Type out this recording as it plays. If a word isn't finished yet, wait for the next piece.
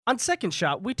On Second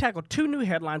Shot, we tackle 2 new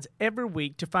headlines every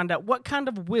week to find out what kind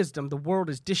of wisdom the world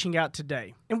is dishing out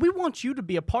today. And we want you to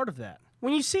be a part of that.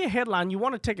 When you see a headline you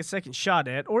want to take a second shot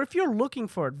at, or if you're looking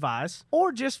for advice,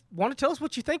 or just want to tell us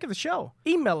what you think of the show,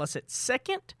 email us at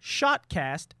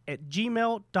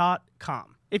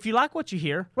secondshotcast@gmail.com. If you like what you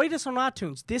hear, rate us on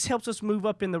iTunes. This helps us move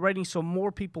up in the ratings so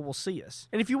more people will see us.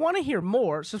 And if you want to hear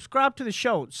more, subscribe to the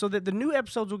show so that the new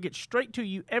episodes will get straight to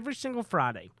you every single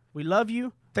Friday. We love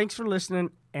you. Thanks for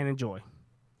listening, and enjoy.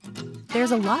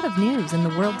 There's a lot of news in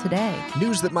the world today.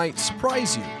 News that might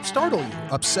surprise you, startle you,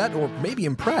 upset, or maybe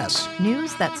impress.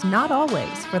 News that's not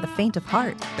always for the faint of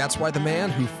heart. That's why the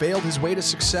man who failed his way to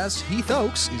success, Heath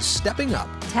Oaks, is stepping up.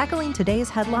 Tackling today's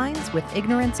headlines with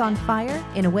ignorance on fire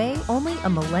in a way only a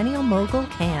millennial mogul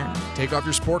can. Take off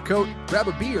your sport coat, grab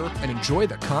a beer, and enjoy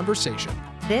the conversation.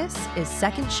 This is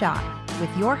Second Shot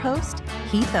with your host,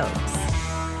 Heath Oaks.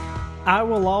 I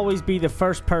will always be the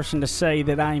first person to say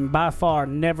that I am by far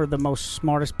never the most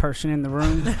smartest person in the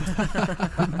room.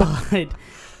 But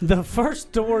the first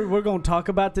story we're going to talk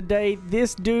about today,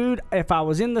 this dude, if I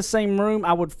was in the same room,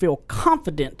 I would feel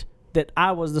confident that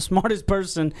I was the smartest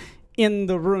person in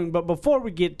the room. But before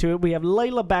we get to it, we have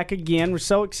Layla back again. We're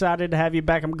so excited to have you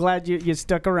back. I'm glad you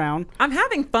stuck around. I'm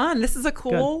having fun. This is a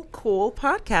cool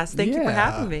podcast. Thank you for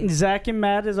having me. Zach and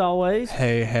Matt, as always.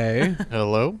 Hey.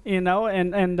 Hello. You know,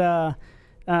 and you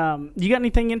got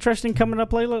anything interesting coming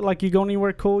up, Layla? Like, you going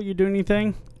anywhere cool? You do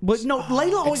anything? But no,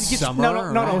 Layla always gets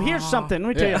summer, no. Here's something.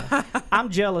 Let me tell you, I'm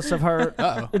jealous of her.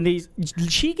 And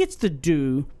she gets to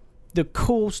do the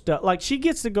cool stuff. Like, she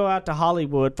gets to go out to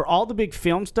Hollywood for all the big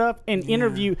film stuff and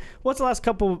interview. What's the last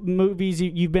couple of movies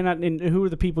you've been at, and who are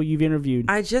the people you've interviewed?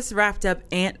 I just wrapped up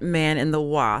Ant-Man and the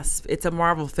Wasp. It's a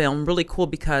Marvel film, really cool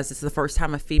because it's the first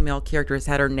time a female character has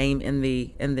had her name in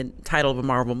the title of a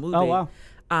Marvel movie. Oh, wow.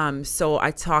 So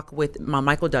I talked with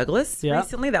Michael Douglas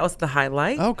recently. That was the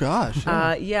highlight. Oh gosh.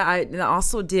 I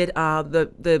also did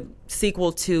the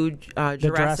sequel to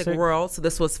Jurassic World. So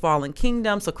this was Fallen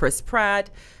Kingdom. So Chris Pratt,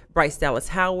 Bryce Dallas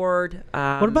Howard.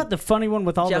 What about the funny one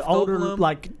with all Jeff the older Goldblum?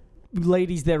 like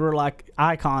ladies that were like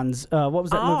icons? What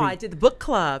was that movie? I did the book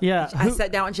club. Yeah. I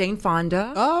sat down with Jane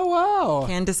Fonda. Oh, wow.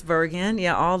 Candace Bergen.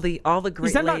 Yeah, all the great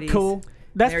Is that ladies. not cool?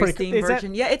 That's Mary pretty cool.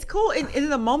 Steenburgen. Yeah, it's cool. In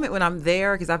the moment when I'm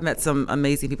there, because I've met some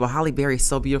amazing people. Halle Berry is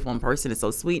so beautiful in person. It's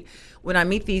so sweet. When I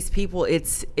meet these people,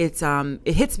 it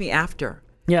hits me after.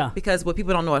 Yeah. Because what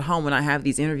people don't know at home, when I have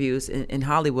these interviews in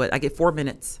Hollywood, I get 4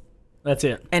 minutes. That's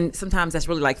it. And sometimes that's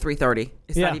really like 3:30.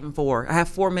 It's not even 4. I have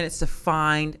 4 minutes to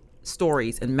find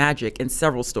stories and magic in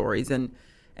several stories. And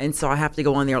so I have to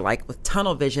go on there like with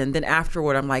tunnel vision. Then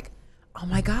afterward, I'm like, oh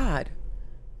my God.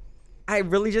 I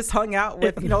really just hung out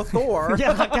with, Thor.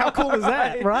 Yeah, like how cool is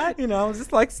that, right?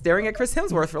 Just like staring at Chris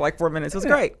Hemsworth for like 4 minutes. It was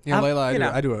great.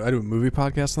 Layla, I do a movie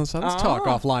podcast on the side. Let's talk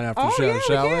offline after the show,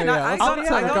 shall we? Yeah, Let's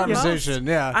have a conversation.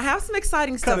 Yeah. I have some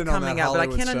exciting stuff coming out, but I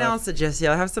can't announce it just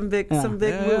yet. I have some big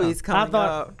movies coming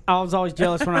up. I was always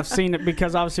jealous when I've seen it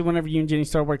because obviously whenever you and Jenny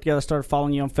started working together, I started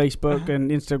following you on Facebook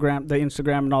and Instagram, the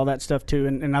Instagram and all that stuff too.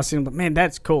 And I seen, but man,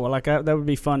 that's cool. Like that would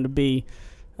be fun to be.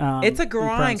 It's a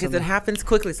grind because it happens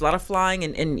quickly. It's a lot of flying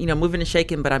and moving and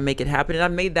shaking, but I make it happen. And I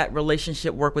made that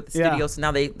relationship work with the studio. So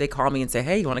now they call me and say,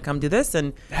 hey, you want to come do this?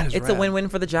 And it's a win-win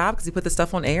for the job because you put the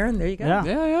stuff on air and there you go.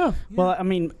 Yeah. Well, I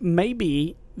mean,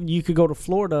 maybe you could go to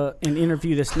Florida and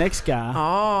interview this next guy.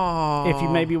 If you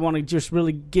maybe want to just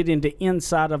really get into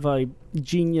inside of a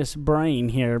genius brain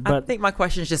here. But I think my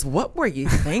question is just, what were you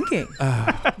thinking?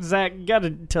 Zach, got to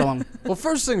tell him. Well,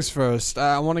 first things first,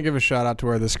 I want to give a shout out to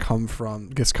where this comes from.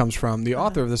 The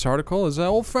author of this article is an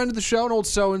old friend of the show, an old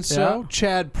so-and-so,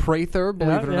 Chad Prather,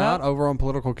 believe it or not, over on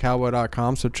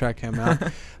politicalcowboy.com, so check him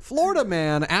out. Florida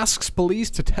man asks police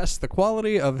to test the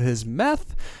quality of his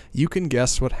meth. You can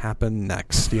guess what happened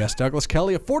next. Yes, Douglas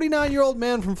Kelly, a 49-year-old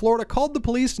man from Florida, called the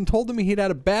police and told them he'd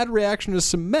had a bad reaction to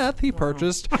some meth he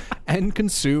purchased and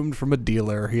consumed from a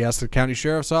dealer. He asked the county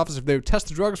sheriff's office if they would test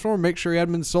the drugs for him, make sure he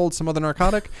hadn't been sold some other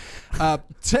narcotic,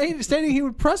 stating he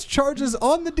would press charges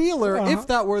on the dealer if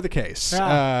that were the case.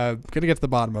 Gonna get to the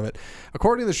bottom of it.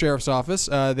 According to the sheriff's office,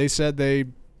 they said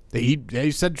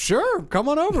he said, sure, come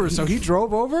on over. So he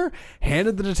drove over,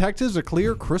 handed the detectives a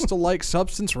clear crystal-like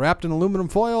substance wrapped in aluminum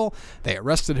foil. They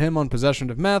arrested him on possession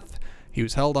of meth. He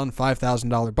was held on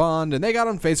 $5,000 bond, and they got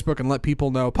on Facebook and let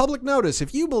people know, public notice,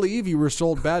 if you believe you were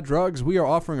sold bad drugs, we are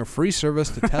offering a free service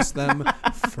to test them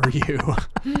for you.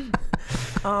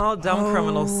 Oh, dumb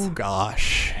criminals. Oh,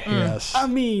 gosh. Yes. I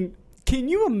mean, can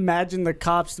you imagine the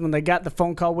cops when they got the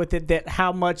phone call with it, that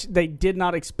how much they did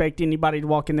not expect anybody to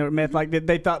walk in there with meth? Like,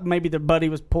 they thought maybe their buddy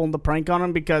was pulling the prank on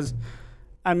them because,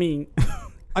 I mean,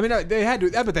 I mean, they had to.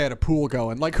 I bet they had a pool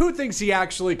going. Like, who thinks he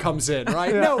actually comes in?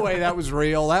 Right? No way. That was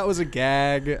real. That was a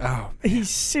gag. Oh, he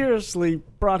seriously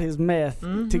brought his meth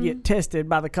to get tested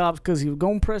by the cops because he was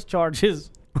going to press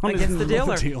charges on against the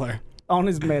dealer. On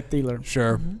his meth dealer.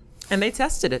 Sure. And they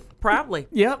tested it proudly.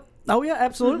 Yep. Oh yeah,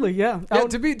 absolutely. Yeah. Yeah.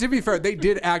 To be fair, they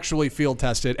did actually field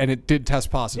test it, and it did test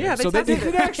positive. Yeah, they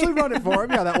did actually run it for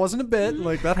him. Yeah, that wasn't a bit.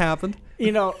 Like, that happened.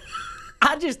 You know,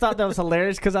 I just thought that was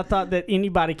hilarious because I thought that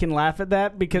anybody can laugh at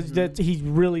that because he's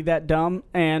really that dumb,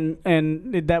 and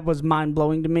that was mind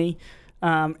blowing to me,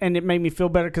 and it made me feel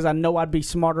better because I know I'd be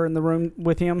smarter in the room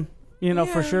with him. You know,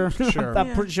 for sure. Sure.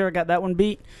 I'm pretty sure I got that one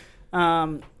beat.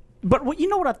 But you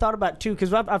know what I thought about too,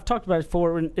 because I've talked about it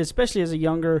before, especially as a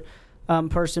younger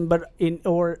person, but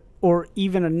or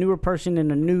even a newer person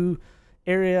in a new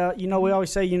area. You know, we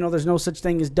always say, there's no such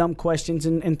thing as dumb questions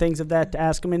and things of that to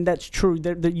ask them, and that's true.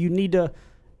 That you need to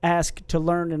ask to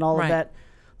learn and all of that.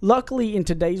 Luckily, in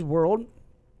today's world,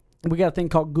 we got a thing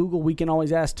called Google. We can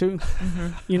always ask too.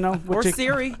 Or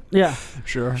Siri. Yeah,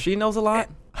 sure. She knows a lot.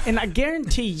 And I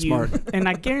guarantee you,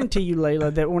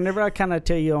 Layla, that whenever I kind of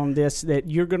tell you on this,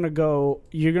 that you're going to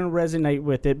resonate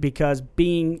with it because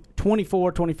being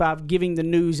 24, 25, giving the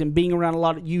news and being around a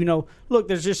lot of, look,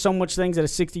 there's just so much things that a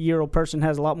 60-year-old person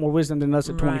has a lot more wisdom than us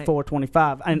at 24,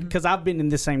 25. And because I've been in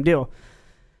the same deal.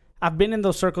 I've been in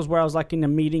those circles where I was like in a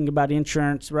meeting about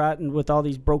insurance, right? And with all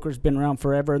these brokers been around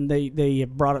forever, and they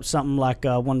have brought up something like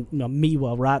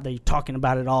MEWA, right? They're talking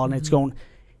about it all, and it's going...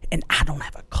 And I don't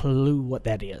have a clue what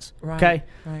that is. Right,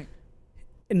 okay.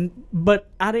 Right. But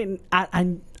I didn't.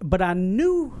 But I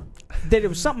knew that it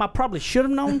was something I probably should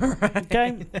have known. Right.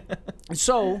 Okay.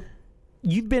 So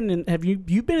you've been in. Have you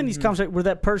been in these conversations where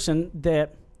that person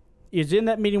that is in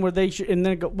that meeting where they should and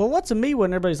then go, well, what's a MEWA?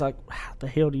 And everybody's like, how the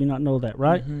hell do you not know that?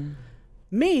 Right.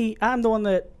 Me, I'm the one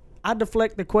that I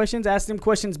deflect the questions, ask them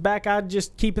questions back. I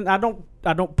just keep it. I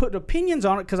don't put opinions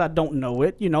on it because I don't know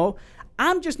it.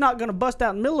 I'm just not going to bust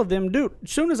out in the middle of them, dude. As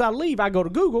soon as I leave, I go to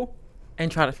Google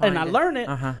and try to find it. And I learn it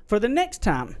for the next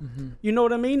time. You know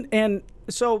what I mean? And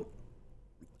so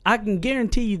I can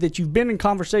guarantee you that you've been in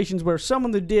conversations where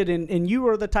someone that did, and you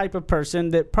are the type of person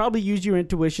that probably used your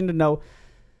intuition to know,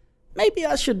 maybe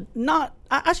I should not,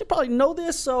 I should probably know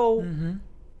this. So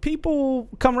people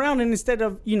come around, and instead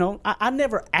of, I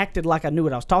never acted like I knew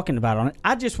what I was talking about on it.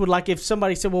 I just would like, if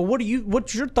somebody said, well,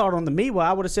 what's your thought on the MEWA?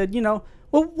 I would have said,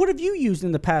 well, what have you used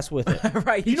in the past with it?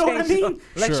 Right. You know what I mean?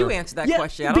 Let you answer that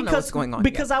question. I don't know what's going on.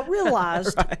 Because I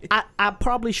realized I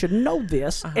probably should know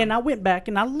this, and I went back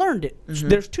and I learned it.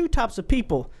 There's two types of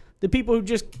people. The people who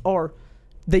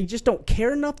they just don't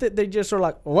care enough that they just are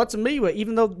like, well, what's a MEWA?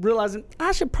 Even though realizing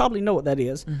I should probably know what that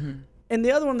is. And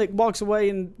the other one that walks away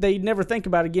and they never think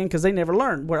about it again because they never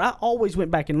learned, where I always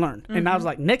went back and learned. And I was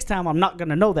like, next time I'm not going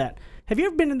to know that. Have you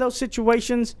ever been in those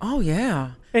situations? Oh,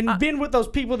 yeah. And been with those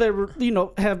people that were,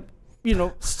 have,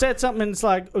 said something, and it's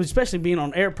like, especially being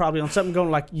on air, probably on something going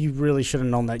like, you really should have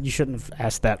known that. You shouldn't have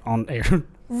asked that on air.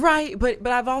 Right, but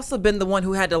I've also been the one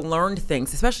who had to learn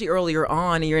things, especially earlier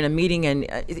on. And you're in a meeting, and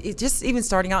it just even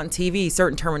starting out in TV,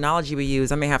 certain terminology we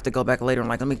use. I may have to go back later and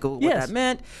let me Google what that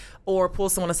meant, or pull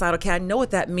someone aside. Okay, I know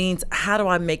what that means. How do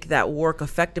I make that work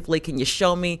effectively? Can you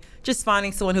show me? Just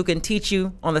finding someone who can teach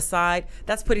you on the side.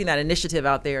 That's putting that initiative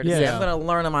out there to say I'm going to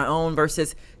learn on my own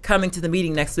versus coming to the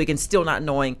meeting next week and still not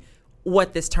knowing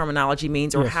what this terminology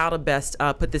means or how to best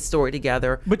put this story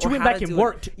together. But you went back and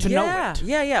worked to know it.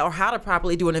 Yeah. Or how to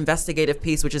properly do an investigative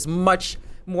piece, which is much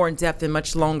more in depth and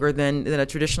much longer than a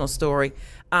traditional story.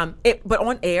 But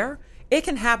on air, it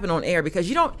can happen on air because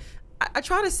you don't. I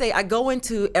try to say I go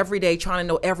into every day trying to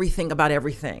know everything about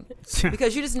everything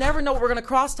because you just never know what we're going to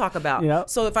crosstalk about. Yep.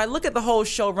 So if I look at the whole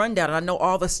show rundown and I know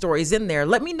all the stories in there,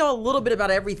 let me know a little bit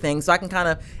about everything so I can kind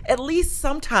of at least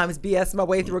sometimes BS my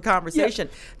way through a conversation.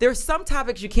 Yep. There's some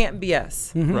topics you can't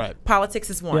BS. Right. Politics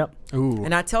is one. Yep. Ooh.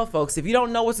 And I tell folks, if you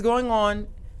don't know what's going on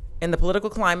in the political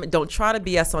climate, don't try to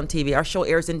BS on TV. Our show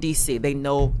airs in D.C. They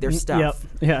know their stuff.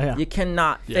 Yep. Yeah. You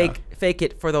cannot fake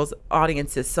it for those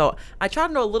audiences. So I try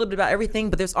to know a little bit about everything,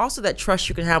 but there's also that trust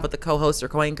you can have with the co-host or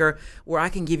co-anchor where I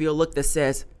can give you a look that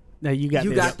says, no, you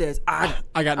got this. I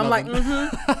got I'm nothing.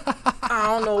 Like, I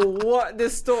don't know what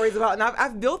this story's about. And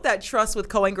I've built that trust with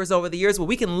co-anchors over the years where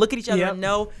we can look at each other and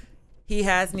know he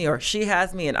has me or she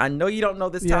has me, and I know you don't know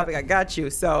this topic. I got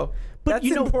you. So that's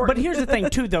important. But here's the thing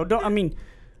too, though.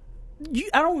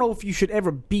 I don't know if you should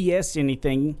ever BS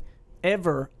anything,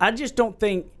 ever. I just don't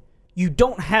think you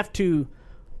don't have to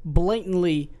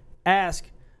blatantly ask,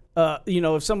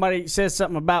 if somebody says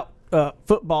something about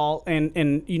football and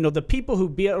the people who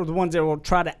BS are the ones that will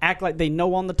try to act like they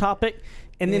know on the topic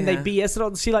and then they BS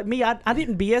it. See, like me, I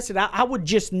didn't BS it. I would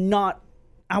just not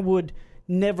I would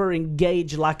never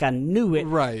engage like I knew it.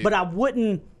 Right. But I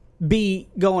wouldn't be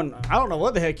going, I don't know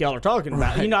what the heck y'all are talking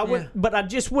about. Right. You know, I would, but I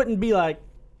just wouldn't be like,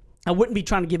 I wouldn't be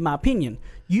trying to give my opinion.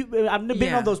 I've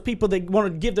been on those people that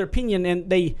want to give their opinion and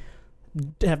they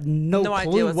have no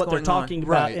clue what they're talking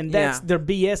about, right. and that's their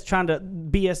BS, trying to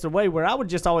BS their way, where I would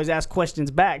just always ask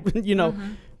questions back. You know,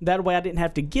 that way I didn't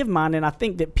have to give mine. And I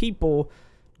think that people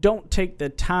don't take the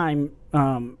time.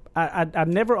 I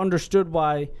never understood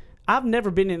why. I've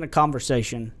never been in a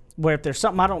conversation where if there's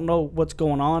something I don't know what's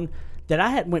going on, that I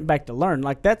hadn't went back to learn.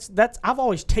 Like that's I've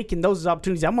always taken those as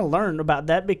opportunities. I'm gonna learn about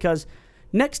that because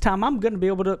next time I'm gonna be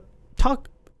able to talk,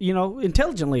 you know,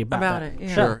 intelligently about it.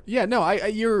 Yeah. Sure. Yeah. No. I'm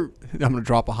going to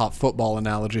drop a hot football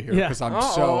analogy here because I'm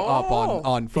so up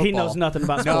on football. He knows nothing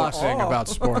about sports. Nothing about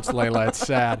sports, Layla. It's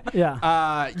sad.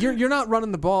 Yeah. You're not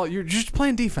running the ball. You're just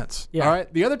playing defense. Yeah. All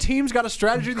right. The other team's got a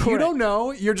strategy that you don't know.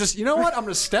 You're just, you know what? I'm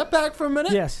going to step back for a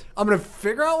minute. Yes. I'm going to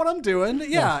figure out what I'm doing.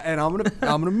 Yeah. And I'm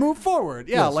gonna move forward.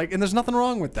 Yeah. Yes. Like, and there's nothing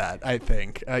wrong with that. I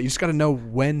think you just got to know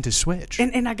when to switch.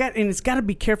 And it's got to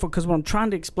be careful because when I'm trying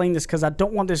to explain this, because I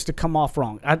don't want this to come off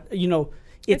wrong.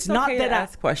 It's not okay that to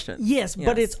ask questions. Yes,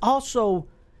 but it's also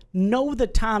know the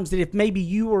times that if maybe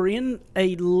you are in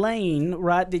a lane,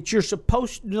 right, that you're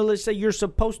supposed to, let's say you're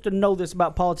supposed to know this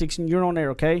about politics and you're on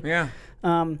there, okay? Yeah.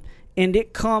 And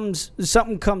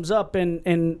something comes up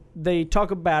and they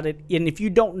talk about it, and if you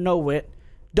don't know it,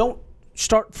 don't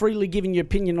start freely giving your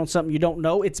opinion on something you don't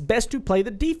know. It's best to play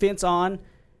the defense on,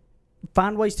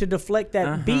 find ways to deflect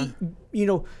that,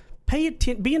 pay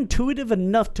attention, be intuitive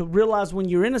enough to realize when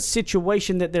you're in a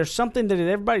situation that there's something that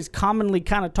everybody's commonly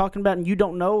kind of talking about and you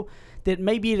don't know, that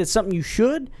maybe it is something you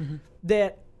should,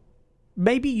 that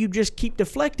maybe you just keep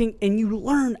deflecting and you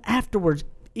learn afterwards.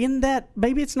 In that,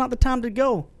 maybe it's not the time to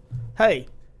go, hey,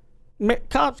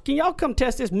 cops, can y'all come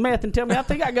test this meth and tell me I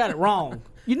think I got it wrong?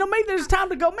 You know, maybe there's time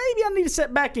to go. Maybe I need to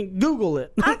sit back and Google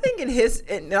it. I think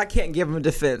and I can't give him a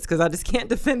defense because I just can't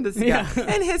defend this guy.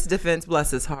 Yeah. In his defense,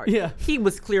 bless his heart. Yeah. He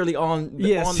was clearly on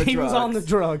the drugs. He was on the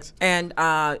drugs. And,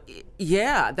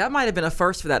 that might have been a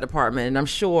first for that department. And I'm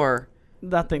sure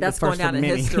I think that's the first going down in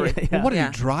many. history. Yeah. What, did he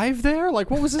drive there?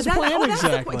 Like, what was his plan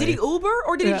exactly? Did he Uber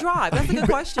or did he drive? That's a good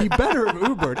question. He better have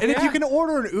Ubered. And if you can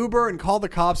order an Uber and call the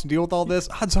cops and deal with all this,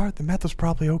 odds are the meth was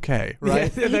probably okay,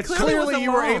 right? Yeah, that's clearly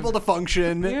you were alone. able to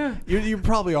function. Yeah. You're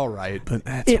probably all right, but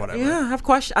that's whatever. Yeah, I have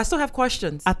questions. I still have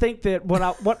questions. I think that what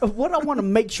I want to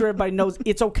make sure everybody knows,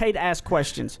 it's okay to ask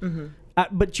questions.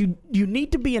 But you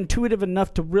need to be intuitive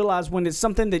enough to realize when it's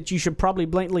something that you should probably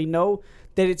blatantly know,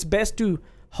 that it's best to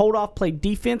hold off, play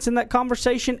defense in that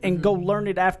conversation, and go learn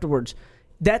it afterwards.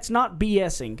 That's not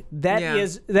BSing. That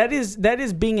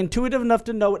is being intuitive enough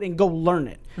to know it and go learn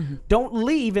it. Don't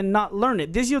leave and not learn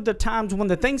it. These are the times when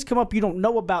the things come up you don't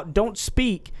know about. Don't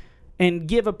speak and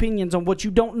give opinions on what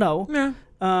you don't know.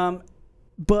 Yeah.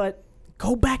 But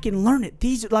go back and learn it.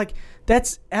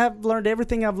 I've learned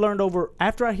everything I've learned over.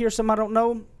 After I hear something I don't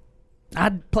know, I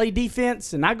play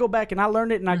defense and I go back and I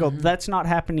learn it and I go, that's not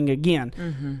happening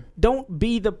again. Don't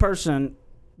be the person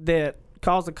that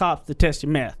calls the cops to test your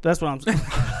meth. That's what I'm saying.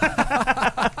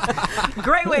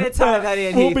 Great way to tie that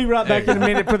in. We'll be right back in a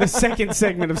minute for the second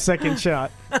segment of Second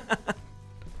Shot.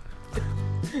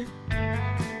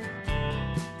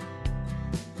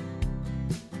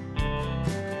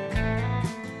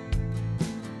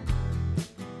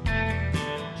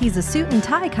 He's a suit and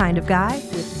tie kind of guy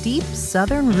with deep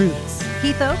Southern roots.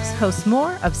 Heath Oaks hosts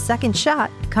more of Second Shot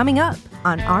coming up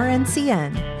on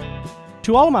RNCN.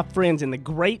 To all of my friends in the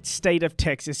great state of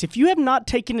Texas, if you have not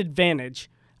taken advantage,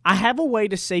 I have a way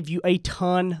to save you a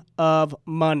ton of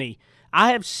money.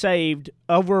 I have saved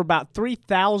over about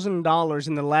 $3,000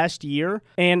 in the last year,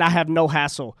 and I have no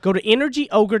hassle. Go to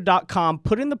EnergyOgre.com,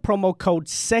 put in the promo code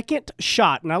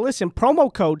SECONDSHOT. Now listen,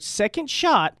 promo code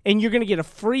SECONDSHOT, and you're going to get a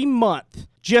free month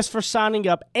just for signing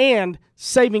up and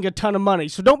saving a ton of money.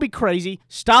 So don't be crazy.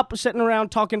 Stop sitting around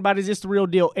talking about, is this the real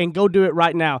deal, and go do it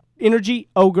right now.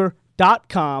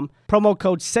 EnergyOgre.com, promo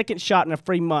code SECONDSHOT, and a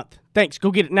free month. Thanks.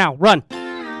 Go get it now. Run.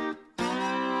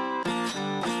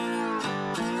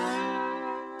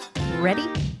 Ready?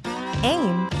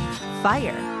 Aim.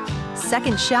 Fire.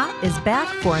 Second Shot is back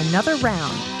for another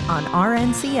round on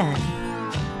RNCN.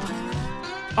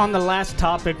 On the last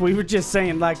topic, we were just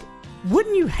saying, like,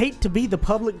 wouldn't you hate to be the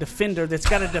public defender that's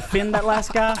got to defend that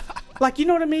last guy? Like, you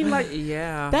know what I mean? Like,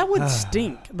 yeah, that would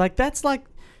stink. Like, that's like,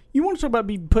 you want to talk about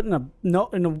be put in a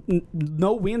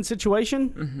no-win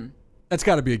situation? That's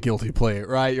got to be a guilty plea,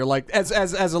 right? You're like, as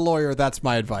a lawyer, that's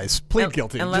my advice. Plead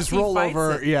guilty. Just roll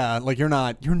over. It. Yeah, like you're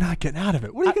not getting out of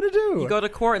it. What are you gonna do? You go to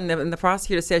court and the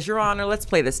prosecutor says, "Your Honor, let's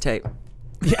play this tape."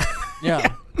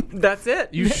 Yeah. That's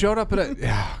it. You showed up at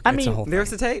a. I mean, there's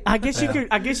the tape. I guess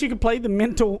you could play the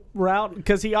mental route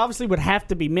because he obviously would have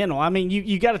to be mental. I mean,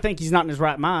 you got to think he's not in his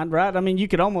right mind, right? I mean, you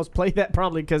could almost play that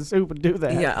probably because who would do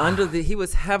that? Yeah, he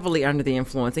was heavily under the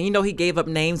influence, and he gave up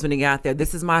names when he got there.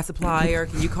 This is my supplier.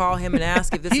 Can you call him and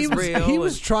ask if this is real? He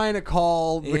was trying to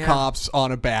call the cops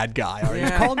on a bad guy. He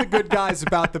was calling the good guys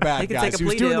about the bad guys. He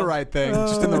was doing the right thing,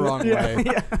 just in the wrong way.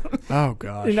 Yeah. Oh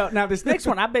gosh. Now this next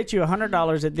one, I bet you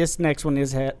 $100 that this next one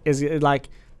is like.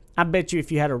 I bet you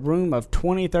if you had a room of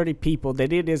 20, 30 people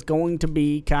that it is going to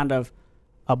be kind of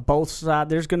a both sides.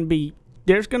 There's going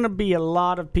to be a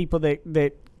lot of people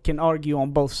that can argue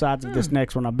on both sides of this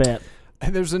next one, I bet.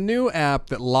 And there's a new app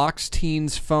that locks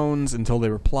teens' phones until they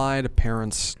reply to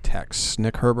parents' texts.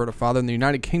 Nick Herbert, a father in the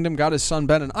United Kingdom, got his son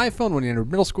Ben an iPhone when he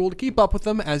entered middle school to keep up with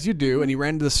them, as you do, and he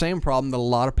ran into the same problem that a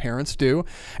lot of parents do.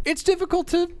 It's difficult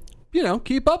to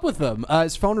keep up with them.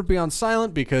 His phone would be on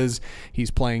silent because he's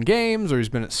playing games or he's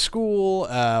been at school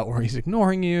or he's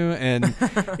ignoring you. And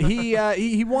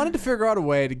he wanted to figure out a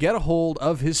way to get a hold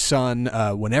of his son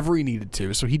whenever he needed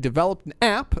to. So he developed an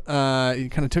app. He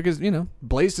kind of took his,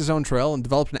 blazed his own trail and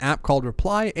developed an app called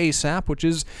Reply ASAP, which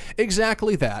is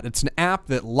exactly that. It's an app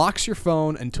that locks your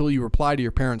phone until you reply to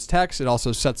your parents' text. It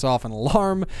also sets off an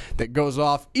alarm that goes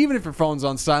off even if your phone's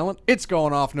on silent. It's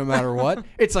going off no matter what.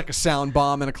 It's like a sound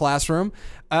bomb in a classroom.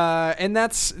 And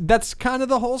that's kind of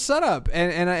the whole setup.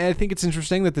 And I think it's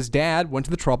interesting that this dad went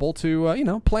to the trouble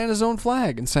to plant his own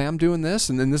flag and say, I'm doing this,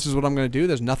 and then this is what I'm going to do.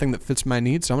 There's nothing that fits my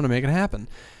needs, so I'm going to make it happen.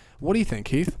 What do you think,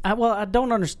 Keith? I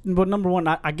don't understand. Well, number one,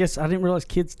 I guess I didn't realize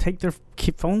kids take their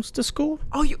phones to school.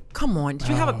 Oh, come on! Did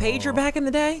you have a pager back in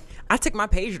the day? I took my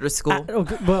pager to school.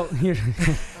 Here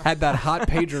had that hot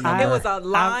pager number. It was a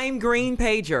lime green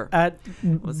pager.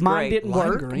 Mine didn't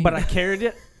work, but I carried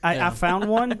it. I found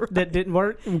one that didn't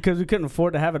work because we couldn't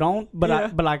afford to have it on, but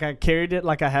I carried it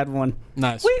like I had one.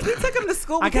 Nice. We took them to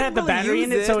school. I could have the battery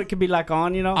in it so it could be like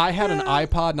on, I had an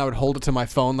iPod and I would hold it to my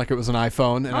phone like it was an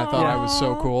iPhone, and I thought I was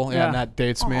so cool. Yeah, and that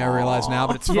dates me. I realize now,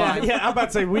 but it's fine. Yeah. I'm about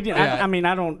to say we didn't. Yeah. I mean,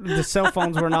 I don't. The cell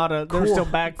phones were not a. There were still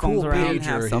bag phones around. We didn't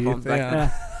have cell phones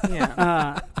back then.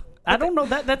 Yeah. I don't know.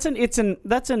 That's an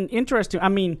interesting. I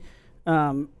mean.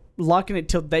 Locking it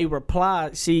till they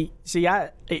reply.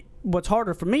 What's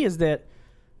harder for me is that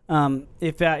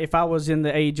if I was in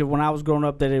the age of when I was growing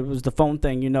up, that it was the phone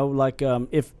thing.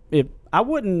 If I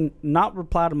wouldn't not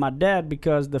reply to my dad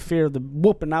because the fear of the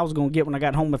whooping I was going to get when I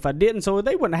got home if I didn't. So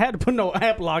they wouldn't have had to put no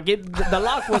app lock. The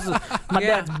lock was my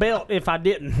dad's belt if I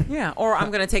didn't. Yeah, or I'm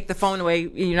going to take the phone away.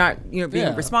 You're not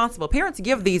being responsible. Parents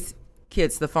give these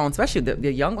kids the phone, especially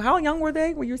the young. How young were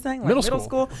they? What you were saying? Like middle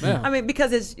school. Yeah. I mean,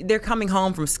 because they're coming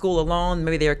home from school alone.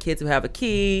 Maybe there are kids who have a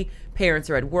key. Parents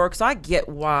are at work, so I get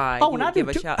why. Oh, and I do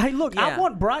too. Hey, look, I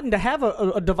want Brighton to have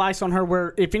a device on her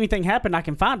where if anything happened, I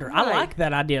can find her. Right. I like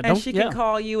that idea. And she can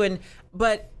call you.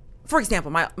 But for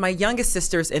example, my youngest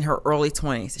sister's in her early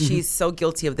 20s. Mm-hmm. She's so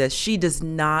guilty of this. She does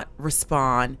not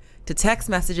respond to text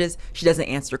messages. She doesn't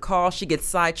answer calls. She gets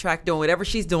sidetracked doing whatever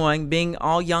she's doing, being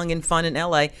all young and fun in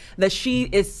LA, that she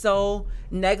is so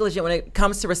negligent when it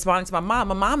comes to responding to my mom.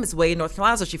 My mom is way in North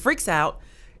Carolina, so she freaks out.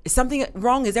 Is something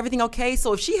wrong? Is everything okay?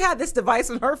 So if she had this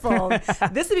device on her phone,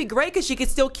 this would be great because she could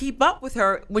still keep up with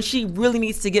her when she really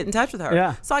needs to get in touch with her.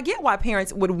 Yeah. So I get why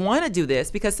parents would want to do this,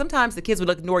 because sometimes the kids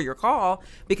would ignore your call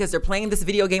because they're playing this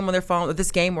video game on their phone, or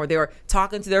this game, or they're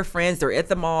talking to their friends, they're at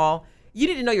the mall. You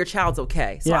need to know your child's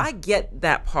okay. So I get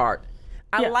that part.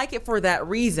 I like it for that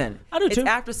reason. I do too. It's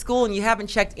after school and you haven't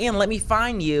checked in. Let me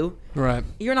find you. Right.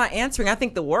 You're not answering. I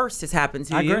think the worst has happened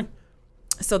to you. I agree.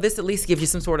 So this at least gives you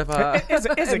some sort of as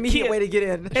a immediate way to get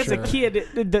in. As a kid,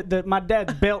 my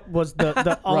dad's belt was the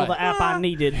the app I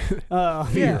needed.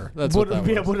 Fear. That's what that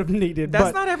was. Would have needed.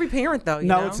 That's not every parent though.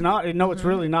 No, it's not. No, it's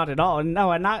really not at all.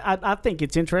 No, and I think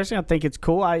it's interesting. I think it's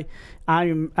cool.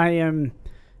 I'm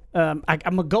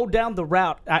gonna go down the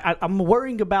route. I'm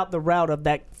worrying about the route of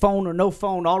that phone or no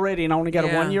phone already, and I only got a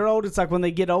 1-year-old. It's like when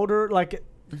they get older,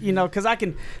 because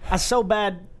I so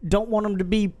bad don't want them to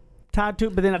be tied to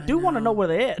it, but then I do want to know where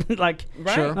they're at.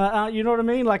 Sure. You know what I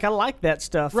mean? Like, I like that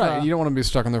stuff. Right. You don't want them to be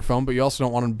stuck on their phone, but you also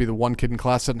don't want them to be the one kid in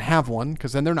class that doesn't have one,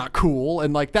 because then they're not cool,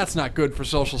 and that's not good for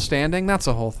social standing. That's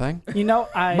a whole thing.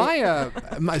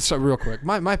 So real quick,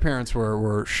 my parents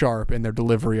were sharp in their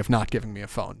delivery of not giving me a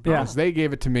phone, because they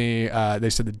gave it to me. They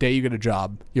said the day you get a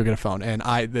job, you'll get a phone, and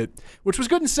which was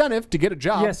good incentive to get a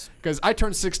job. Yes. Because I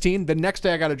turned 16, the next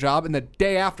day I got a job, and the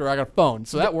day after I got a phone,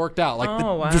 so that worked out.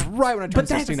 Just right when I turned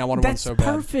 16, I wanted wanted one so bad.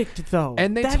 That's perfect, though.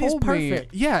 And they that told is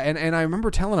perfect. me, yeah, and I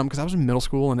remember telling them, because I was in middle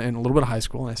school and a little bit of high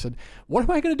school, and I said, what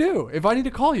am I going to do if I need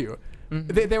to call you?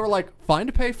 They were like, find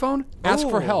a payphone, ask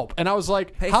for help. And I was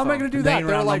like, how am I going to do that? They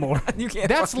were like, you can't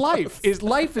that's life.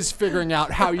 Life is figuring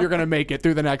out how you're going to make it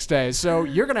through the next day. So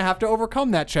you're going to have to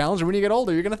overcome that challenge. And when you get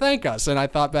older, you're going to thank us. And I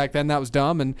thought back then that was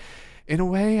dumb. And in a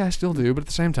way, I still do. But at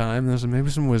the same time, there's maybe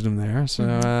some wisdom there.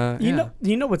 So,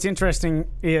 You know what's interesting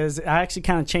is I actually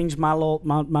kind of changed my thought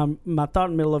in the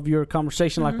middle of your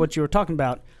conversation, like what you were talking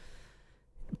about.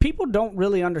 People don't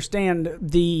really understand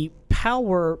the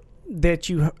power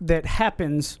that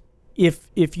happens if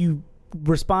you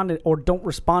respond or don't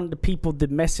respond to people, the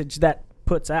message that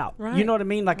puts out. Right. You know what I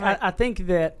mean? Like right. I think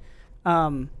that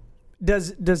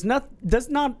does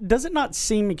it not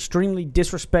seem extremely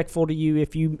disrespectful to you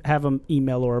if you have an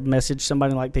email or a message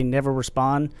somebody like they never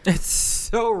respond? It's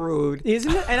so rude, isn't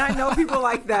it? And I know people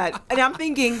like that, and I'm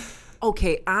thinking,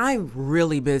 okay, I'm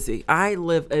really busy. I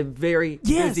live a very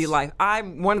busy life.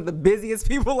 I'm one of the busiest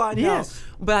people I know. Yes.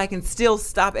 But I can still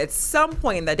stop at some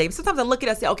point in that day. Sometimes I look at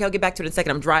it and say, okay, I'll get back to it in a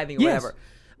second. I'm driving or whatever.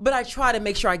 But I try to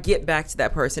make sure I get back to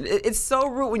that person. It's so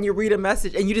rude when you read a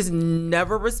message and you just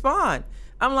never respond.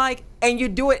 I'm like, and you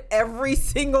do it every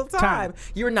single time.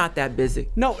 You're not that busy.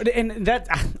 No, and that.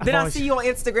 Then I see you on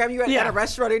Instagram. You're at a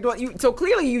restaurant. So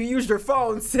clearly you used your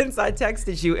phone since I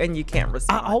texted you, and you can't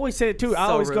respond. I always say it too. I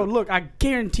always go, look, I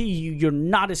guarantee you're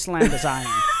not as slammed as I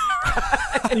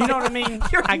am. You know what I mean?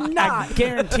 You're not. I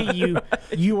guarantee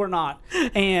you are not.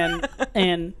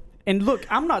 And look,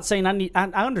 I'm not saying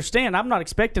I understand. I'm not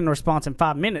expecting a response in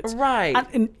 5 minutes. Right.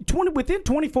 Within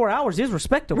 24 hours is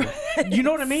respectable. You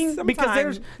know what I mean?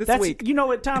 Because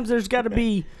at times there's got to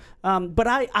be. But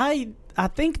I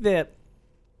think that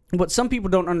what some people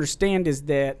don't understand is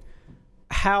that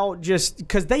how just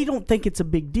because they don't think it's a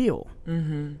big deal,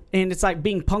 and it's like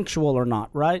being punctual or not,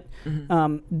 right?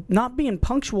 Not being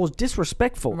punctual is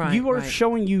disrespectful. Right, you are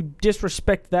showing you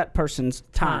disrespect that person's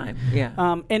time. Yeah.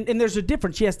 And there's a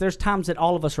difference. Yes, there's times that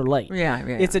all of us are late. Yeah.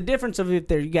 It's a difference of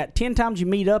if you got 10 times you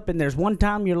meet up and there's one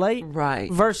time you're late. Right.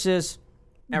 Versus.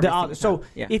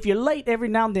 If you're late every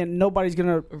now and then, nobody's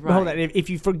gonna hold that. If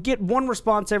you forget one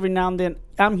response every now and then,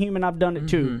 I'm human. I've done it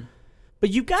too. But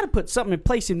you got to put something in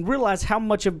place and realize how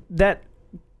much of that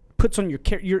puts on your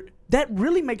character. That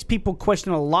really makes people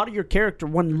question a lot of your character.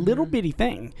 One little bitty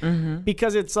thing,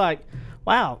 because it's like,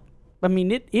 wow. I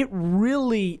mean, it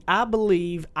really. I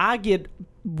believe I get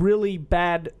really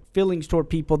bad feelings toward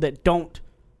people that don't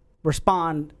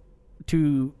respond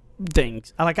to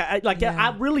things.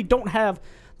 I really don't have.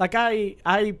 Like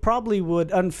I probably would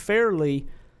unfairly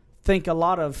think a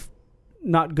lot of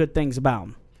not good things about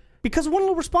them. Because of one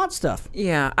little response stuff.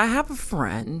 Yeah, I have a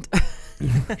friend.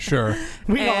 Sure.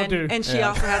 We all do. And she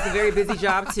also has a very busy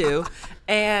job, too.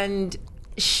 And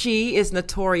she is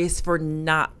notorious for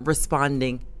not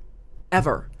responding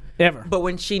ever. But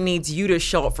when she needs you to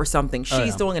show up for something,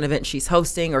 she's doing an event she's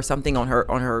hosting or something on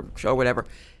her show or whatever,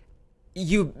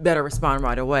 you better respond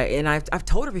right away. And I've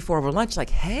told her before over lunch, like,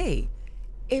 hey,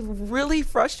 it really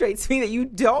frustrates me that you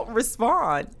don't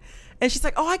respond. And she's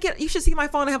like, oh, you should see my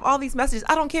phone. I have all these messages.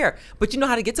 I don't care. But you know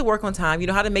how to get to work on time. You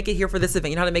know how to make it here for this event.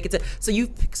 You know how to make it to. So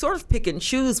you sort of pick and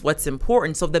choose what's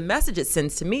important. So the message it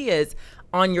sends to me is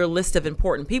on your list of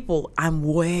important people, I'm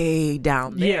way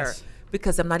down there. Yes.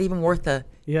 Because I'm not even worth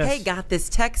hey, got this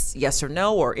text, yes or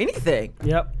no, or anything.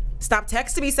 Yep. Stop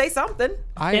texting me, say something.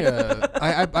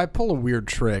 I pull a weird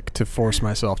trick to force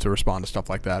myself to respond to stuff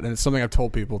like that, and it's something I've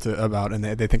told people about, and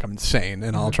they think I'm insane,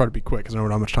 and I'll try to be quick because I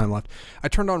don't have much time left. I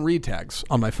turned on read tags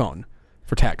on my phone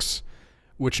for texts,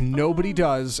 which nobody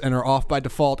does and are off by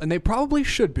default, and they probably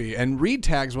should be. And read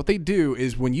tags, what they do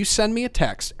is when you send me a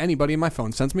text, anybody in my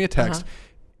phone sends me a text,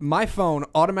 my phone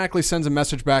automatically sends a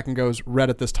message back and goes, read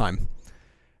at this time.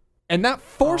 And that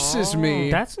forces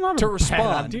me to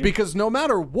respond because no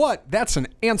matter what, that's an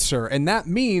answer. And that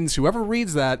means whoever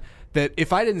reads that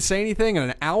if I didn't say anything in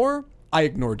an hour, I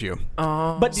ignored you.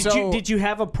 But did you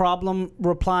have a problem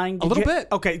replying? A little bit.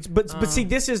 Okay, but see,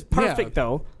 this is perfect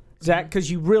though, Zach,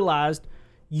 because you realized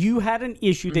you had an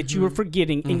issue that you were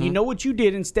forgetting, and you know what you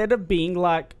did instead of being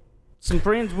like some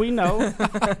friends we know.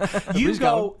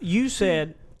 You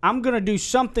said, I'm going to do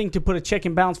something to put a check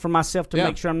and balance for myself to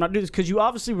make sure I'm not doing this. Because you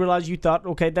obviously realized you thought,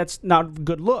 okay, that's not a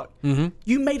good look.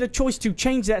 You made a choice to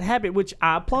change that habit, which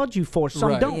I applaud you for.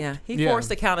 Some don't. Yeah, he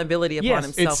forced accountability upon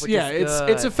himself, which is good.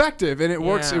 It's effective, and it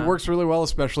works. It works really well,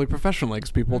 especially professionally, because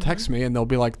people text me, and they'll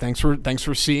be like, thanks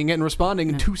for seeing it and responding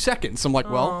in 2 seconds. I'm like,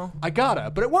 well, I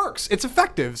gotta. But it works. It's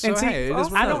effective. So, and see, hey, it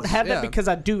is I don't have that because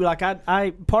I do. Like,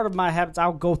 I part of my habits,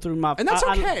 I'll go through my... And that's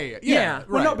okay.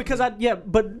 Well, no, because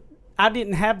but... I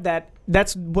didn't have that.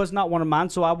 That was not one of mine,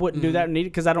 so I wouldn't do that or need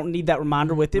it because I don't need that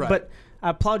reminder with it. Right. But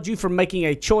I applaud you for making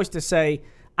a choice to say,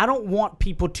 I don't want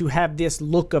people to have this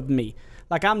look of me.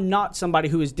 Like, I'm not somebody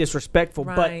who is disrespectful.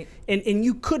 Right. But and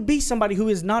you could be somebody who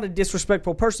is not a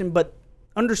disrespectful person, but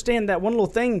understand that one little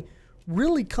thing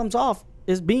really comes off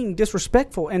as being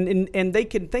disrespectful, and they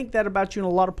can think that about you in a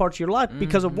lot of parts of your life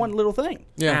because of one little thing.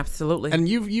 Yeah, absolutely. And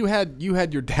you had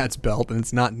your dad's belt, and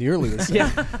it's not nearly the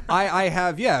same. I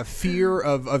have fear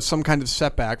of some kind of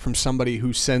setback from somebody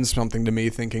who sends something to me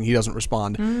thinking he doesn't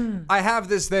respond. I have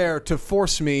this there to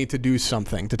force me to do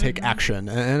something, to take action,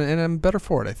 and I'm better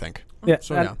for it, I think. Yeah,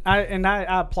 So, yeah.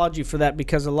 I applaud you for that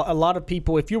because a lot of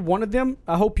people, if you're one of them,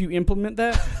 I hope you implement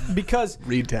that because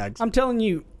Read tags. I'm telling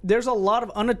you, there's a lot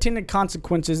of unintended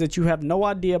consequences that you have no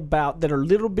idea about that are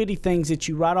little bitty things that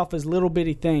you write off as little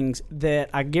bitty things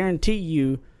that I guarantee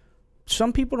you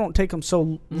some people don't take them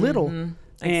so little. And,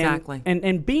 Exactly.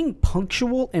 And being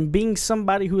punctual and being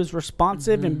somebody who is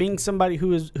responsive and being somebody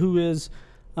who is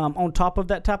on top of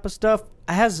that type of stuff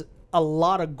has a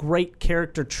lot of great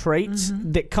character traits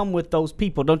that come with those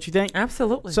people, don't you think?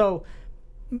 Absolutely. So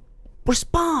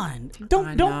respond. I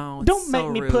Don't know, don't it's make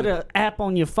so me rude. put an app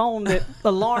on your phone that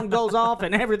alarm goes off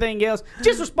and everything else.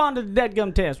 Just respond to the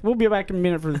deadgum test. We'll be back in a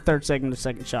minute for the third segment of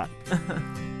Second Shot.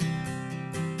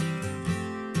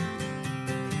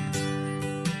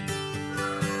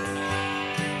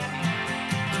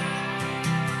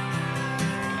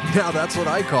 Now that's what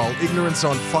I call ignorance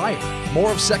on fire. More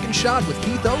of Second Shot with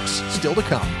Heath Oaks still to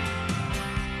come.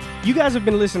 You guys have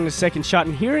been listening to Second Shot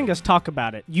and hearing us talk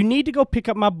about it. You need to go pick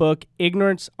up my book,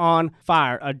 Ignorance on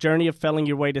Fire, A Journey of Failing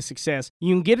Your Way to Success.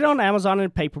 You can get it on Amazon in a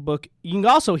paper book. You can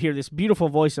also hear this beautiful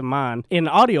voice of mine in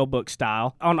audiobook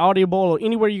style on Audible or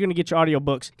anywhere you're going to get your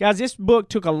audiobooks. Guys, this book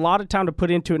took a lot of time to put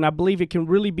into it, and I believe it can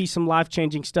really be some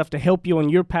life-changing stuff to help you on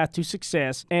your path to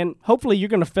success. And hopefully you're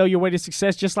going to fail your way to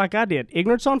success just like I did.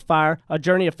 Ignorance on Fire, A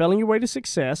Journey of Failing Your Way to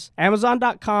Success.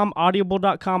 Amazon.com,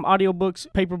 Audible.com,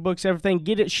 audiobooks, paper books, everything.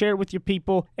 Get it, share it with your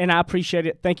people, and I appreciate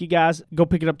it. Thank you, guys. Go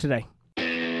pick it up today.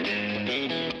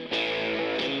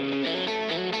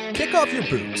 Kick off your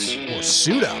boots or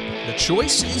suit up. The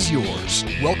choice is yours.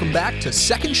 Welcome back to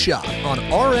Second Shot on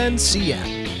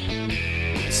RNCN.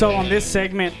 So on this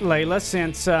segment, Layla,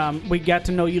 since we got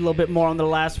to know you a little bit more on the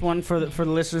last one, for the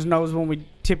listeners knows when we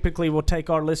typically will take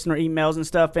our listener emails and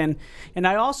stuff, and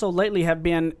I also lately have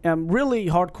been really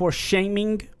hardcore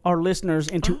shaming our listeners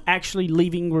into actually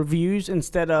leaving reviews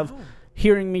instead of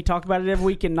hearing me talk about it every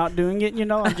week and not doing it. You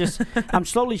know, I'm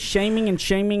slowly shaming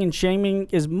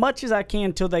as much as I can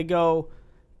until they go,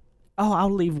 oh, I'll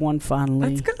leave one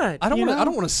finally. That's good. I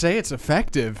don't want to say it's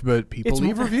effective, but people It's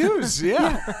leave reviews.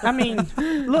 Yeah. I mean,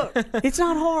 look, it's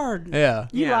not hard. Yeah.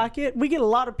 You Yeah. like it. We get a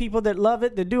lot of people that love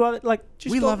it, that do other, like,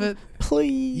 just We go, love it.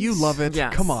 Please. You love it.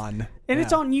 Yes. Come on. And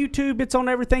it's on YouTube, it's on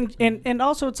everything. And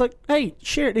also it's like, hey,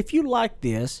 share it. If you like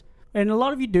this, and a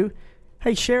lot of you do,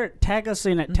 hey, share it, tag us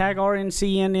in it, tag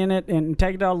RNCN in it, and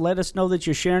tag it out, let us know that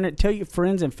you're sharing it. Tell your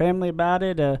friends and family about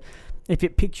it if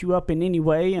it picks you up in any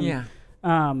way. And Yeah.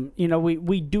 you know,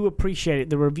 we do appreciate it.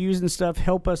 The reviews and stuff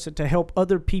help us to help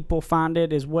other people find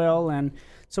it as well. And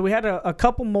so we had a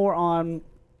couple more on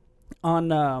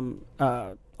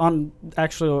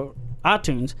actually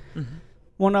iTunes.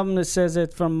 One of them that says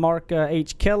it's from Mark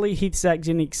H. Kelly, Heath, Zach,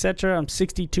 Jenny, etc. I'm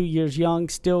 62 years young,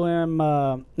 still am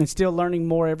and still learning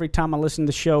more every time I listen to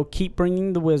the show. Keep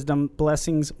bringing the wisdom.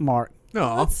 Blessings, Mark.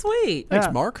 Aw. That's sweet. Thanks,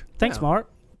 Yeah. Mark. Thanks, Yeah. Mark.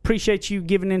 Appreciate you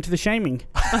giving into the shaming.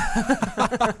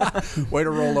 Way to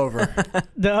roll over.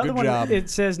 The other Good one, job. it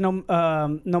says no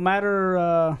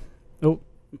matter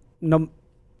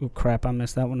crap, I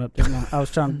messed that one up, didn't I? I was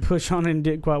trying to push on it and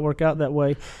didn't quite work out that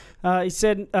way. He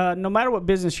said no matter what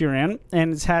business you're in,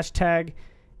 and it's hashtag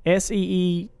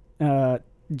SEEGA.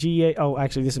 Oh,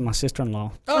 actually, this is my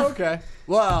sister-in-law. Oh, okay.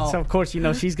 Well, So of course, you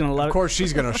know she's gonna love of course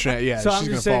she's gonna yeah, So I'm she's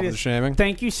gonna just fall saying for the this. shaming.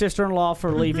 Thank you, sister-in-law,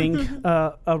 for leaving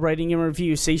a rating and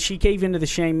review. See, she gave into the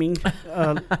shaming.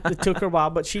 It took her a while,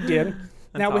 but she did.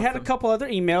 Now we had a awesome. couple other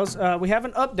emails. We have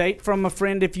an update from a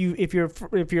friend. If you're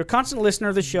a constant listener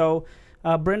of the show,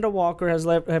 Brenda Walker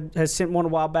has sent one a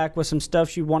while back with some stuff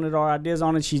she wanted our ideas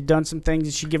on, and she's done some things,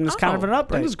 and she's given us kind of an update.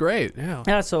 That was great. Yeah.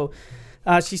 Yeah, so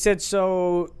she said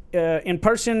in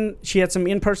person, she had some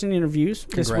in-person interviews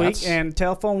this Congrats. week, and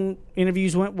telephone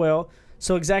interviews went well.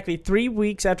 So exactly 3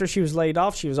 weeks after she was laid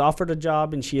off, she was offered a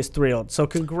job, and she is thrilled. So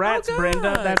congrats, Oh, good.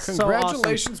 Brenda. That's so awesome.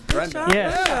 Congratulations, Brenda.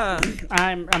 Yeah.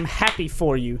 I'm happy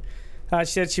for you. She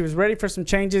said she was ready for some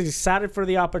changes, excited for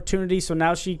the opportunity, so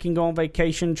now she can go on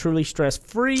vacation truly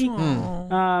stress-free.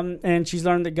 And she's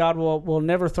learned that God will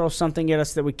never throw something at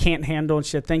us that we can't handle. And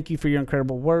she said, thank you for your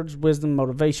incredible words, wisdom,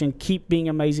 motivation. Keep being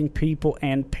amazing people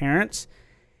and parents.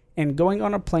 And going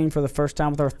on a plane for the first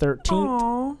time with our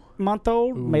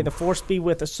 13th-month-old. May the force be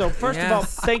with us. So first of all,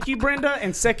 thank you, Brenda.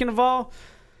 And second of all,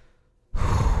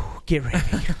 get ready.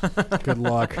 Good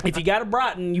luck. If you got a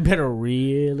Brighton, you better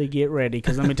really get ready,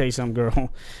 because let me tell you something, girl.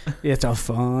 It's a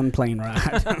fun plane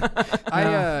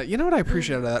ride. You know what I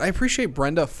appreciate of that? I appreciate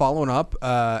Brenda following up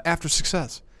after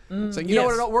success. So you know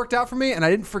what, it worked out for me, and I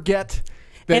didn't forget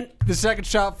that the second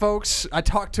shot folks, I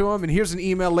talked to them, and here's an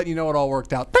email letting you know it all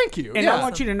worked out. Thank you. And I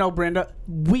want you to know, Brenda,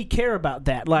 we care about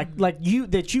that. Like you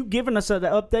giving us an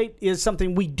update is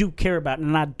something we do care about,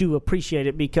 and I do appreciate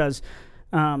it, because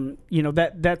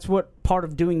that's what part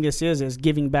of doing this is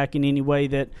giving back in any way,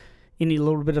 that any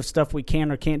little bit of stuff we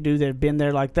can or can't do that have been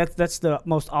there. Like that's the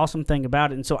most awesome thing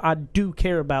about it. And so I do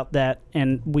care about that,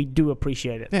 and we do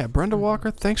appreciate it. Yeah, Brenda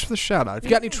Walker, thanks for the shout out. If you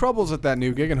got any troubles at that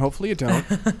new gig, and hopefully you don't,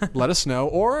 let us know,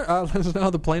 or let us know how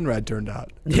the plane ride turned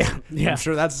out. Yeah. I'm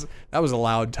sure that was a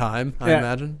loud time, I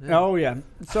imagine. Yeah. Oh, yeah.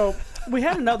 So we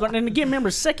had another one. And again, remember,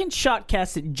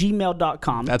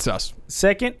 secondshotcast@gmail.com. That's us.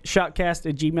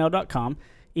 Secondshotcast@gmail.com.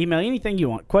 Email anything you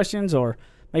want, questions, or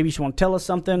maybe you just want to tell us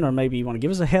something, or maybe you want to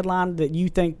give us a headline that you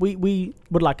think we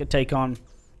would like to take on.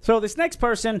 So this next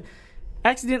person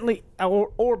accidentally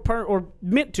or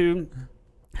meant to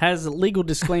has a legal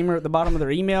disclaimer at the bottom of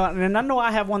their email. And I know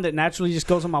I have one that naturally just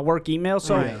goes on my work email.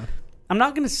 So I'm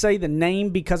not going to say the name,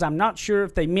 because I'm not sure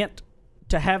if they meant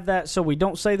to have that so we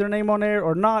don't say their name on air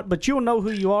or not. But you'll know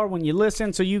who you are when you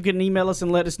listen, so you can email us and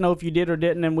let us know if you did or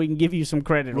didn't, and we can give you some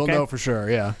credit. We'll know for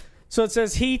sure, yeah. So it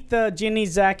says, Heath, Jenny,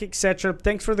 Zach, etc.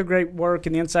 Thanks for the great work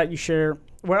and the insight you share.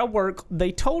 Where I work,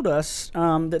 they told us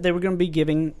that they were going to be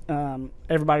giving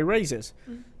everybody raises.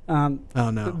 Oh,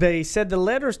 no. They said the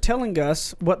letters telling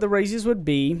us what the raises would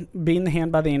be in the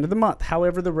hand by the end of the month.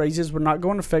 However, the raises were not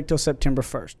going to effect till September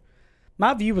 1st.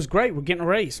 My view was great. We're getting a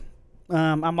raise.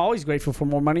 I'm always grateful for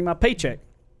more money in my paycheck.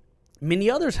 Many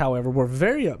others, however, were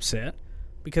very upset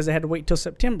because they had to wait till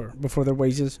September before their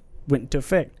raises went into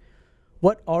effect.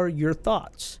 What are your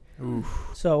thoughts? Oof.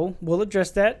 So we'll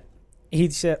address that. He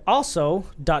said, also, ...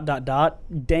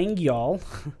 dang y'all,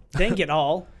 dang it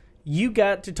all, you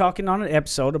got to talking on an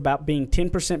episode about being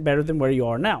 10% better than where you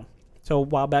are now. So a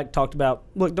while back talked about,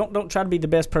 look, don't try to be the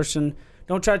best person.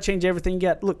 Don't try to change everything you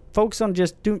got. Look, focus on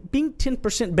just being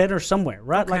 10% better somewhere,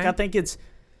 right? Okay. Like, I think it's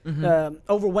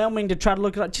overwhelming to try to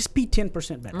look at it. Just be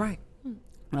 10% better. Right.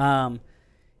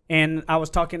 And I was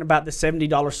talking about the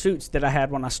 $70 suits that I had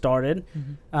when I started,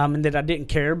 and that I didn't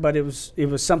care, but it was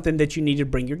something that you needed to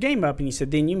bring your game up. And you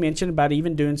said, then you mentioned about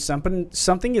even doing something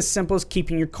as simple as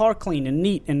keeping your car clean and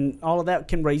neat, and all of that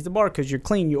can raise the bar because you're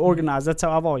clean, you're organized. That's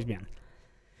how I've always been.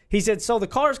 He said, so the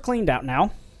car's cleaned out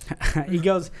now. He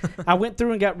goes, I went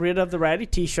through and got rid of the ratty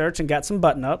T-shirts and got some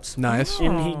button-ups. Nice.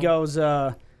 And he goes,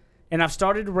 and I've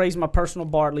started to raise my personal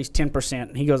bar at least 10%.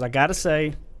 And he goes, I got to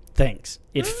say, thanks.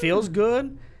 It feels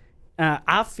good.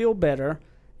 I feel better,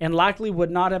 and likely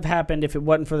would not have happened if it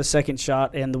wasn't for the second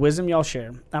shot and the wisdom y'all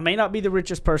share. I may not be the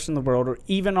richest person in the world, or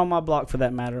even on my block for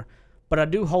that matter, but I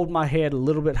do hold my head a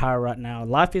little bit higher right now.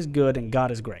 Life is good, and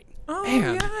God is great. Oh,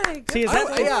 man. Yikes. See,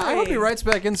 I hope he writes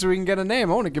back in so we can get a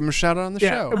name. I want to give him a shout out on the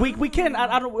show. We can.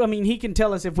 I don't. I mean, he can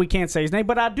tell us if we can't say his name,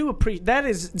 but I do appreciate. That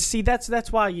is, see,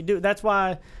 that's why you do. That's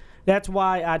why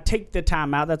I take the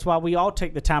time out. That's why we all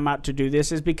take the time out to do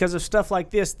this, is because of stuff like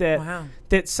this.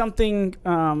 That something.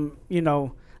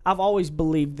 I've always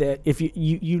believed that if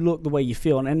you look the way you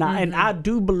feel, and I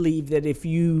do believe that if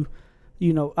you.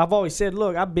 I've always said,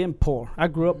 look, I've been poor. I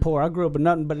grew up poor. I grew up with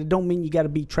nothing, but it don't mean you got to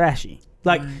be trashy.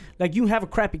 Like you have a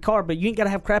crappy car, but you ain't got to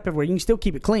have crap everywhere. You can still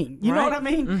keep it clean. You know what I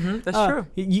mean? Mm-hmm. That's true.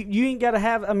 You ain't got to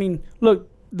have, look,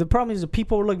 the problem is the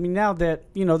people are looking at me now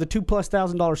that, the $2+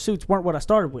 $1,000 suits weren't what I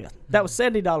started with. That was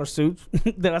 $70 suits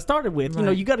that I started with.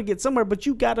 Right. You got to get somewhere, but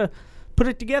you got to put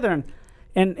it together.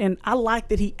 And I like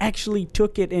that he actually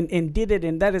took it and did it,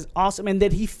 and that is awesome, and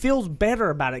that he feels better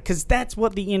about it, because that's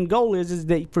what the end goal is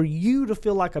that for you to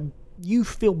feel like you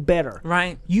feel better.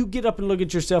 Right. You get up and look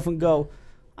at yourself and go,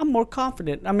 I'm more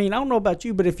confident. I mean, I don't know about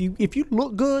you, but if you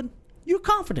look good, you're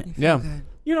confident. Yeah. good.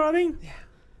 You know what I mean?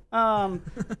 Yeah.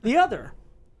 The other,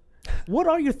 what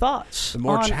are your thoughts? The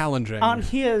more challenging on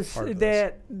his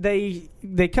that they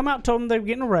come out and told him they were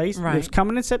getting a raise. Right. It was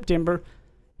coming in September.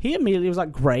 He immediately was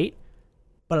like, great.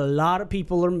 But a lot of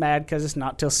people are mad because it's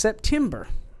not till September.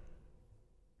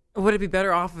 Would it be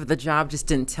better off if the job just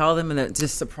didn't tell them and then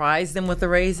just surprised them with the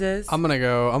raises? I'm gonna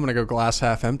go glass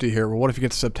half empty here. Well, what if you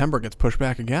get to September, it gets pushed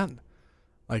back again?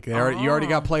 Like you already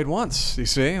got played once. You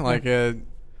see, like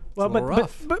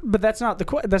but that's not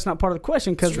that's not part of the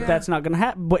question because that's not going to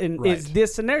happen. But is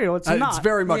this scenario, it's not. It's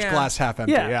very much glass half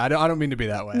empty. Yeah, I don't mean to be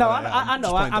that way. No, I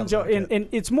know. I'm joking, and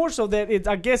it's more so that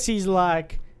I guess he's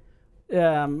like,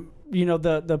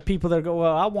 the people that go,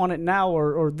 well, I want it now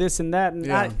or this and that. And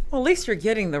well, at least you're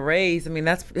getting the raise. I mean,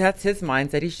 that's his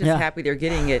mindset. He's just happy they're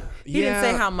getting it. He didn't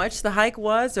say how much the hike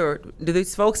was, or do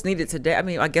these folks need it today? I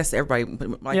mean, I guess everybody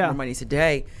like more money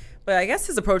today. But I guess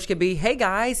his approach could be, hey,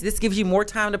 guys, this gives you more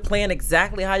time to plan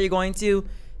exactly how you're going to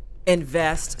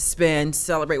invest, spend,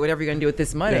 celebrate, whatever you're going to do with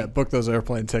this money. Yeah, book those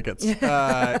airplane tickets. It's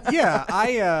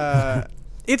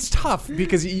tough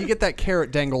because you get that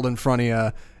carrot dangled in front of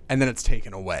you, and then it's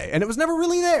taken away. And it was never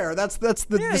really there. That's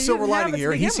the silver lining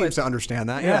here. He seems to understand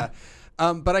that. Yeah.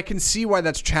 But I can see why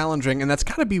that's challenging, and that's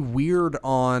got to be weird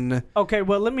on. Okay,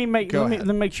 well, let me make sure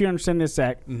you understand this,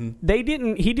 Zach. Mm-hmm. They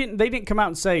didn't come out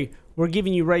and say we're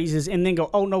giving you raises, and then go,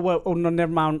 oh no,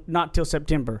 never mind, not till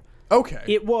September. Okay.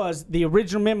 It was the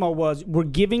original memo was we're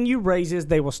giving you raises.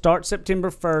 They will start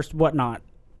September 1st, whatnot.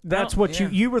 That's what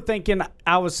you were thinking.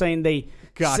 I was saying they.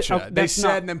 Gotcha. They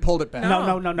said and then pulled it back.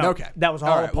 No. Okay. That was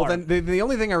all right. Well, then the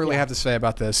only thing I really have to say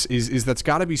about this is that's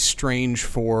got to be strange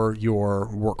for your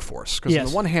workforce. Because on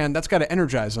the one hand, that's got to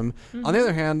energize them. Mm-hmm. On the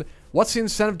other hand, what's the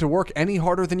incentive to work any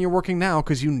harder than you're working now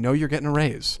because you know you're getting a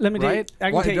raise? Let me tell you.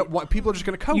 I can tell you, people are just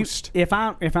going to coast. If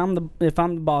I'm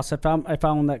the boss, if I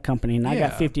own that company and I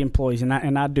got 50 employees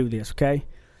and I do this, okay?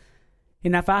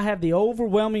 And if I have the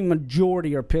overwhelming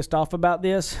majority are pissed off about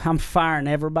this, I'm firing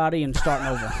everybody and starting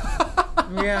over.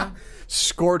 Yeah.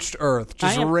 Scorched earth.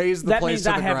 Just raise the place to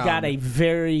the ground. That means I have got a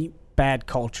very bad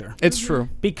culture. It's true.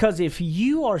 Because if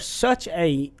you are such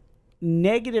a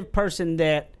negative person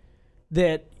that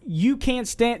you can't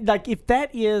stand, like if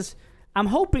that is, I'm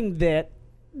hoping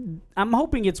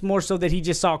it's more so that he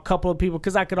just saw a couple of people,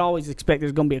 because I could always expect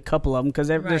there's going to be a couple of them, because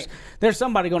there's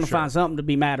somebody going to find something to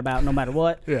be mad about no matter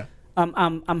what. Yeah.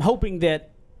 I'm hoping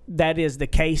that is the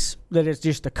case, that it's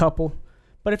just a couple.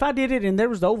 But if I did it and there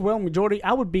was the overwhelming majority,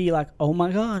 I would be like, oh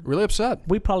my God. Really upset.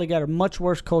 We probably got a much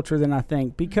worse culture than I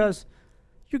think, because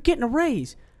you're getting a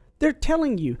raise. They're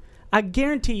telling you. I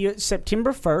guarantee you it's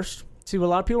September 1st. See, what a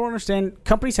lot of people don't understand,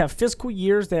 companies have fiscal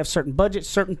years. They have certain budgets,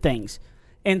 certain things.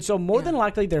 And so more than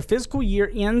likely their fiscal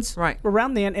year ends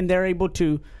around then, and they're able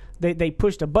to, they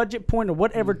pushed a budget point or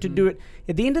whatever to do it.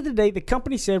 At the end of the day, the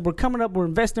company said, we're coming up, we're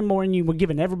investing more in you, we're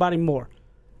giving everybody more.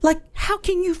 Like, how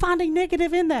can you find a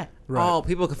negative in that? Right. Oh,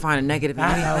 people can find a negative in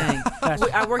anything.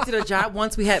 I worked at a job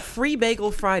once. We had free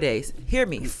bagel Fridays. Hear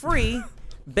me, free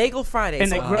bagel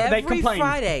Fridays. And every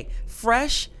Friday,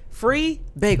 fresh, free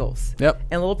bagels. Yep.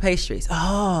 And little pastries.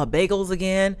 Oh, bagels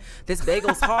again. This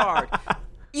bagel's hard.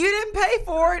 You didn't pay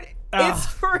for it. It's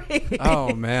free.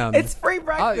 Oh man, it's free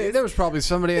breakfast. There was probably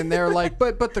somebody in there like,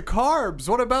 but the carbs.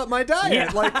 What about my diet?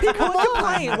 Yeah. Like, people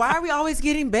complain. Why are we always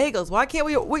getting bagels? Why can't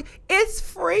we? It's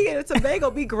free and it's a bagel.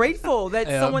 Be grateful that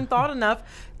someone thought enough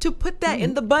to put that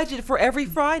in the budget for every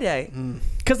Friday.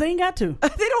 Because they ain't got to.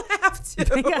 They don't have to.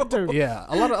 They got to. Yeah,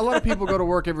 a lot of people go to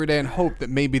work every day and hope that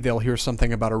maybe they'll hear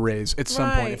something about a raise at some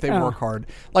point if they work hard.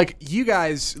 Like, you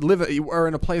guys are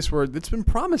in a place where it's been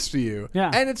promised to you.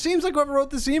 Yeah. And it seems like whoever wrote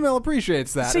this email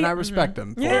appreciates that, and I respect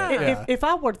them. Yeah. If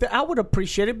I worked there, I would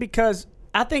appreciate it, because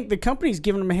I think the company's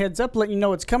giving them a heads up, letting you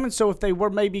know it's coming. So if they were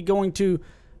maybe going to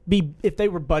if they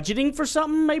were budgeting for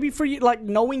something, maybe for you, like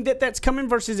knowing that that's coming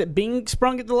versus it being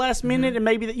sprung at the last minute, and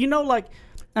maybe that,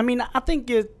 I mean, I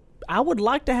think I would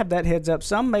like to have that heads up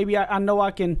some. Maybe I know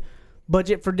I can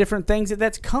budget for different things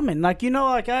that's coming. Like,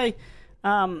 I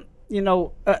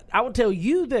would tell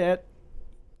you that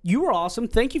you were awesome.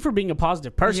 Thank you for being a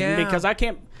positive person, because I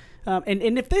can't,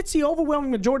 and if that's the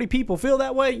overwhelming majority of people feel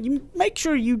that way, you make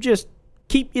sure you just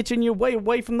keep itching your way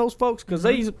away from those folks, because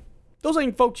those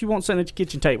ain't folks you want sitting at your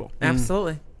kitchen table.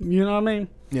 Absolutely. You know what I mean?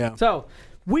 Yeah. So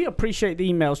we appreciate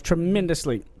the emails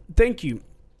tremendously. Thank you.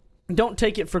 Don't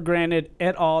take it for granted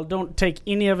at all. Don't take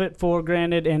any of it for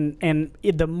granted. And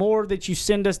the more that you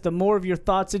send us, the more of your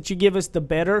thoughts that you give us, the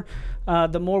better.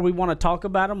 The more we want to talk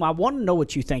about them. I want to know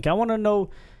what you think. I want to know,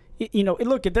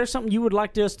 look, if there's something you would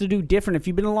like us to do different, if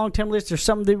you've been a long-term listener,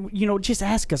 something that, just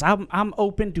ask us. I'm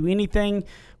open to anything.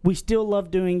 We still love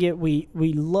doing it. We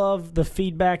love the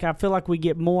feedback. I feel like we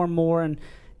get more and more,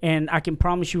 and I can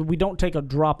promise you we don't take a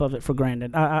drop of it for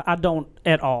granted. I don't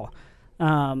at all.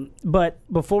 But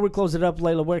before we close it up,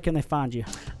 Layla, where can they find you?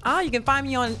 You can find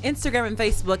me on Instagram and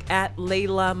Facebook at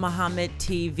Layla Muhammad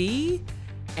TV,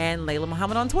 and Layla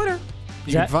Muhammad on Twitter.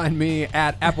 You can find me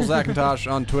at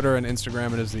AppleZacintosh on Twitter and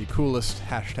Instagram. It is the coolest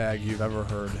hashtag you've ever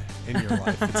heard in your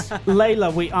life.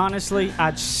 Layla,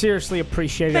 I seriously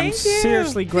appreciate it. I'm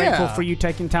seriously grateful for you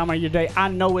taking time out of your day. I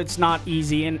know it's not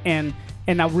easy, and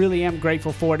I really am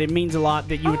grateful for it. It means a lot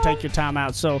that you would take your time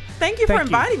out. So thank you for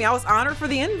inviting me. I was honored for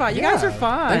the invite. You guys are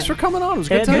fun. Thanks for coming on. It was a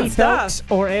good time. Ed Stokes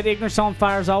or Ed Ignorance on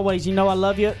Fire, as always. You know I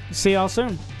love you. See y'all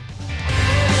soon.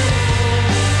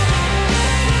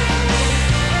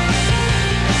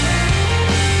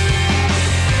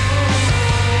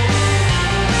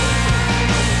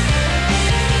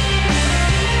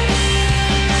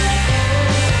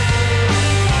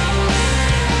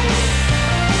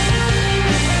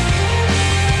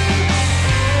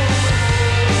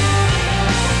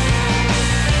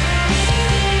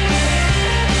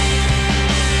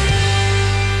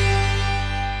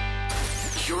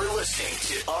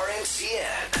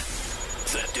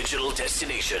 RNCN, the digital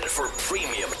destination for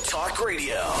premium talk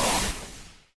radio.